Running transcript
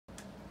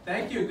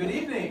Thank you. Good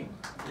evening.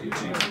 Good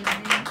evening.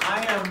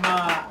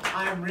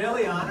 I'm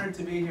really honored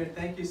to be here.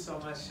 Thank you so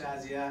much,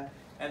 Shazia,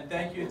 and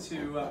thank you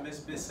to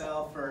Ms.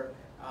 Bissell for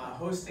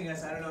hosting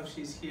us. I don't know if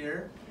she's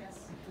here.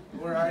 Yes.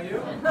 Where are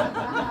you?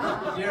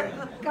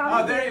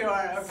 Oh, there you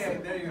are. Okay,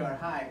 there you are.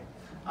 Hi.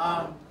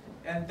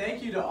 And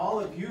thank you to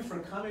all of you for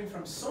coming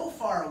from so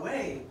far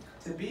away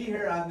to be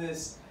here on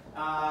this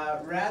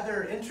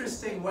rather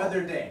interesting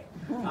weather day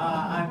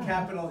on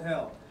Capitol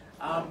Hill.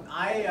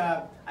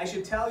 I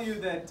should tell you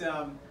that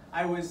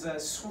I was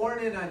sworn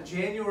in on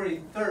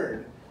January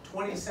 3rd,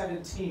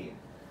 2017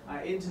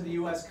 into the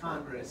U.S.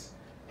 Congress.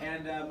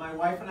 And my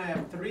wife and I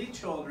have 3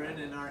 children,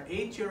 and our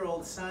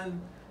 8-year-old son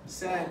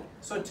said,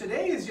 "So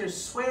today is your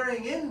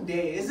swearing in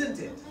day, isn't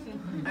it?"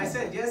 I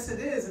said, "Yes,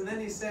 it is." And then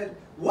he said,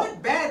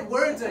 "What bad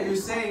words are you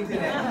saying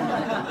today?"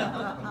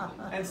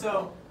 And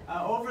so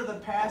over the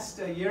past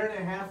year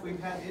and a half, we've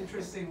had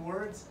interesting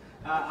words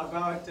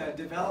about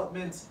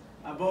developments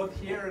both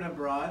here and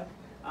abroad.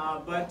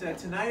 But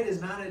tonight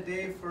is not a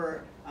day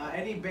for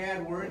any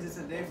bad words. It's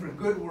a day for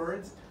good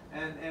words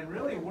and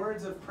really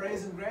words of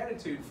praise and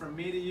gratitude from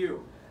me to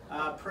you.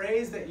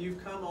 Praise that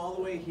you've come all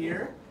the way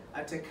here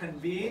to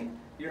convene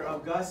your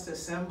august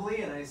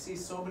assembly, and I see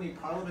so many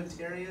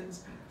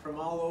parliamentarians from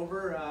all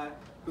over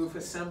who've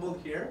assembled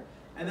here.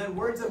 And then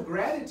words of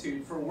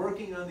gratitude for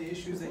working on the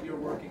issues that you're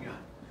working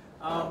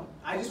on.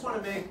 I just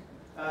want to make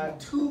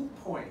 2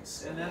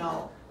 points, and then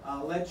I'll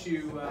let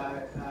you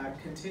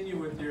continue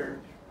with your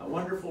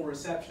wonderful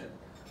reception.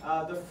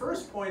 The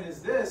first point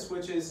is this,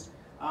 which is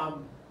a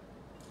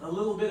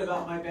little bit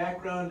about my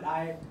background.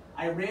 I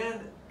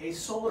ran a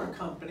solar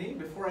company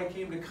before I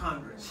came to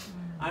Congress.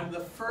 I'm the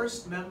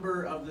first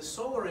member of the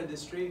solar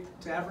industry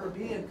to ever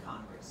be in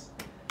Congress.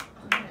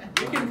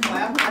 You can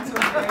clap, that's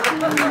okay.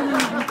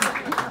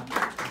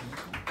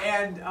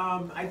 And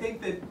I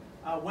think that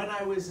when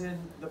I was in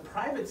the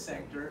private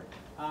sector,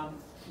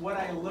 what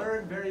I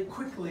learned very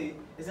quickly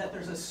is that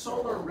there's a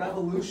solar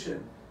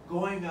revolution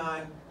going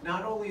on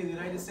not only in the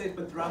United States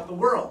but throughout the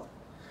world.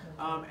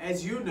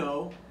 As you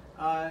know,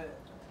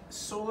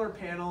 solar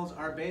panels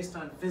are based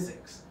on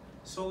physics,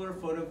 solar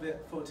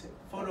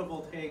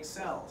photovoltaic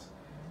cells.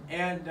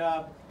 And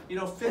you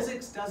know,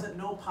 physics doesn't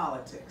know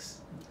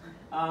politics.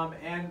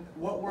 And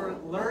what we're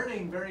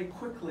learning very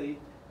quickly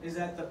is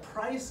that the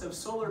price of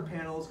solar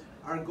panels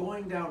are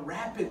going down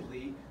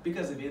rapidly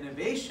because of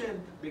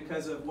innovation,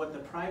 because of what the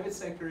private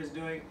sector is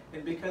doing,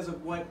 and because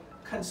of what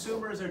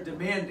consumers are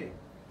demanding.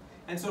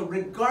 And so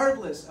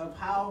regardless of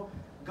how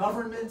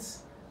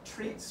governments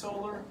treat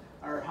solar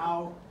or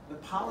how the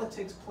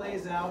politics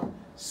plays out,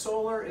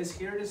 solar is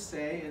here to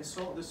stay, and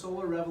so the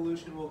solar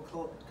revolution will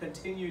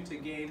continue to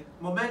gain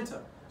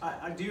momentum.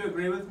 Do you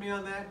agree with me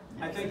on that?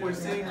 I think we're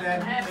seeing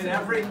that in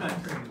every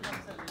country.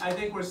 I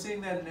think we're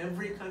seeing that in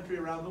every country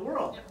around the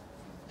world.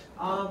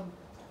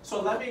 So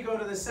let me go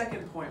to the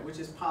second point, which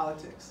is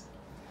politics.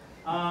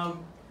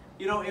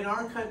 You know, in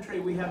our country,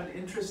 we have an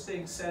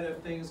interesting set of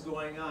things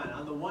going on.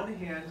 On the one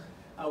hand,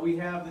 we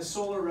have the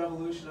solar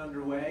revolution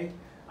underway.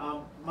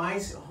 My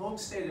home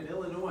state of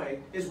Illinois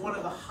is one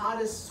of the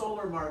hottest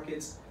solar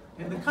markets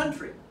in the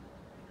country,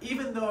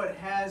 even though it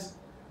has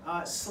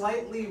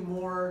slightly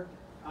more,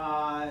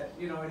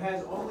 you know, it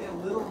has only a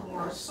little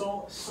more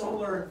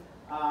solar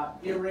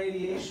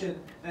irradiation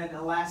than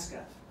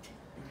Alaska.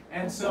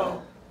 And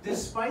so,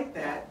 despite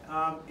that,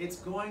 it's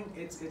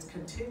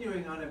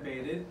continuing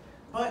unabated,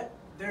 but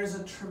there's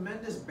a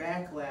tremendous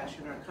backlash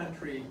in our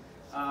country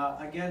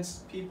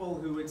against people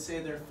who would say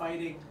they're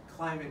fighting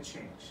climate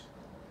change.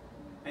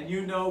 And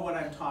you know what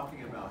I'm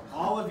talking about.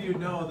 All of you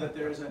know that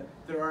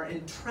there are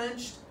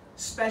entrenched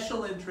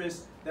special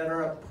interests that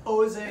are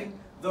opposing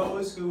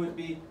those who would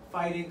be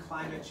fighting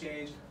climate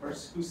change or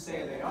who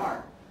say they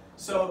are.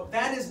 So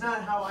that is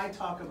not how I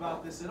talk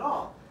about this at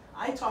all.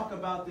 I talk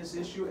about this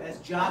issue as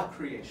job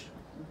creation.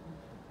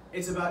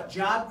 It's about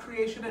job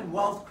creation and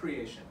wealth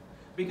creation,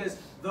 because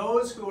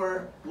those who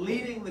are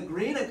leading the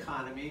green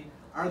economy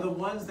are the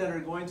ones that are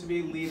going to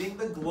be leading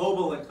the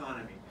global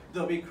economy.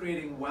 They'll be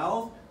creating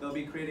wealth, they'll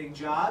be creating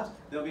jobs,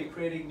 they'll be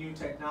creating new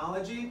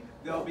technology,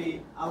 they'll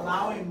be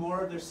allowing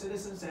more of their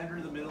citizens to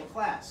enter the middle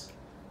class,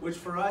 which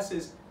for us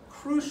is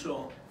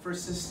crucial for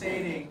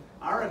sustaining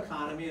our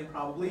economy and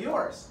probably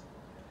yours.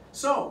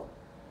 So,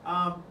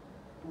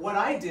 what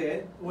I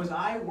did was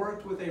I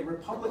worked with a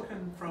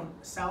Republican from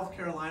South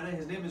Carolina,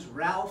 his name is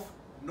Ralph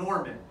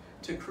Norman,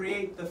 to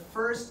create the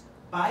first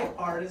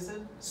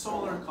bipartisan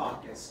solar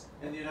caucus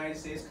in the United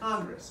States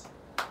Congress.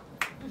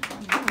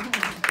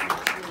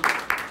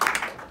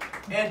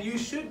 And you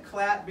should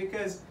clap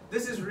because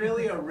this is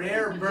really a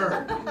rare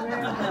bird.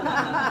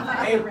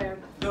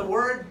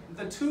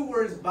 The 2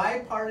 words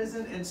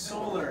bipartisan and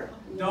solar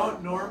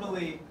don't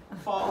normally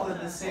fall in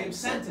the same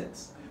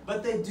sentence,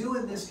 but they do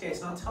in this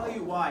case, and I'll tell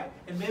you why.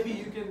 And maybe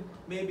you can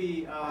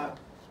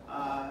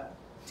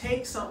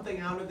take something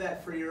out of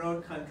that for your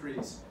own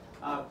countries.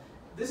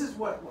 This is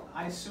what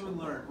I soon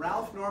learned.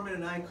 Ralph Norman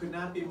and I could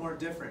not be more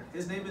different.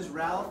 His name is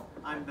Ralph,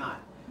 I'm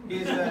not.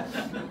 He's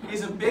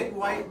a big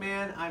white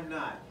man, I'm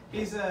not.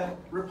 He's a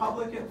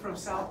Republican from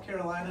South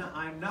Carolina.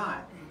 I'm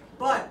not.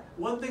 But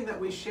one thing that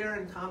we share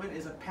in common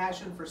is a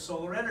passion for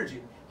solar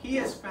energy. He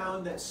has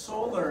found that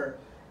solar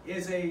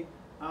is a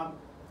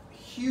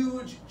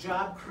huge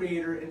job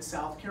creator in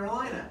South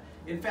Carolina.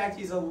 In fact,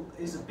 he's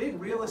a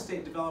big real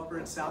estate developer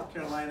in South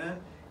Carolina.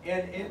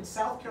 And in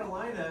South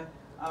Carolina,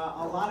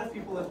 a lot of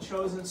people have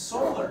chosen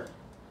solar.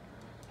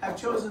 As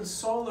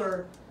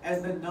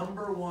the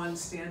 #1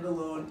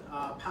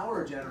 standalone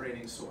power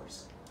generating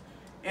source.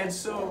 And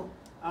so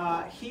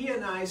he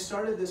and I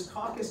started this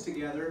caucus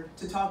together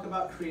to talk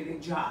about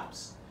creating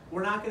jobs.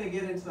 We're not going to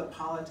get into the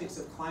politics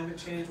of climate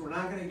change. We're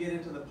not going to get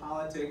into the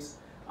politics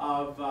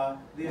of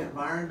the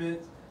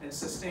environment and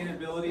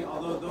sustainability,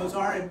 although those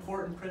are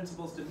important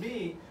principles to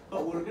me.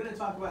 But we're going to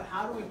talk about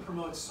how do we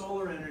promote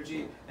solar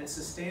energy and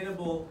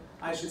sustainable,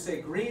 I should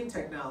say green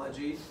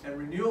technology and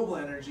renewable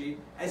energy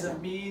as a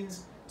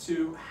means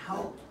to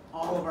help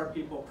all of our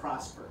people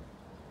prosper.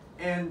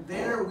 And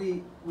there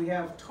we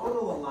have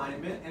total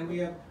alignment, and we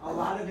have a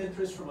lot of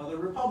interest from other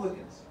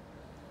Republicans.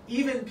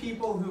 Even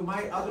people who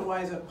might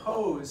otherwise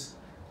oppose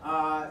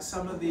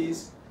some of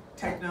these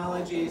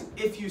technologies,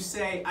 if you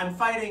say, I'm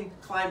fighting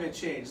climate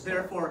change,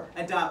 therefore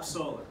adopt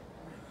solar.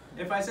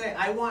 If I say,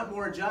 I want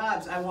more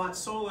jobs, I want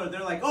solar,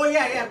 they're like, oh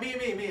yeah,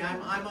 me,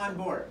 I'm on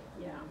board.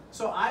 Yeah.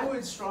 So I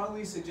would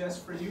strongly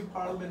suggest for you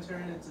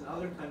parliamentarians in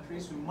other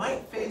countries who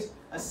might face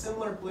a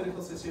similar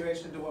political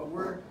situation to what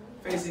we're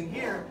facing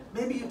here,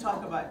 maybe you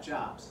talk about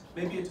jobs.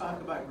 Maybe you talk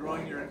about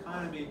growing your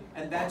economy,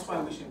 and that's why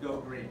we should go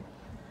green.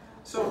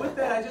 So with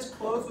that, I just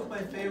close with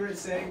my favorite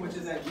saying, which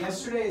is that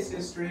yesterday is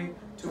history,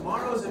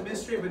 tomorrow is a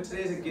mystery, but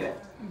today's a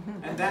gift.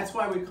 And that's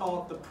why we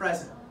call it the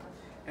present.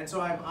 And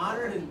so I'm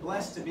honored and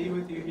blessed to be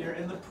with you here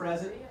in the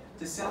present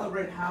to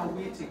celebrate how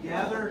we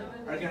together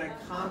are going to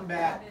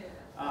combat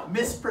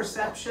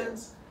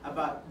misperceptions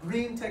about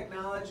green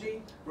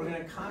technology. We're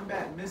going to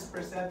combat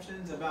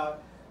misperceptions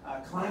about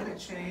climate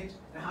change,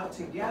 and how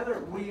together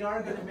we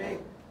are going to make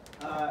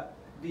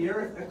the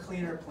earth a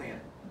cleaner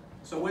planet.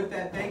 So with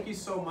that, thank you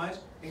so much,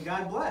 and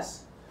God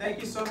bless.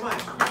 Thank you so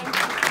much.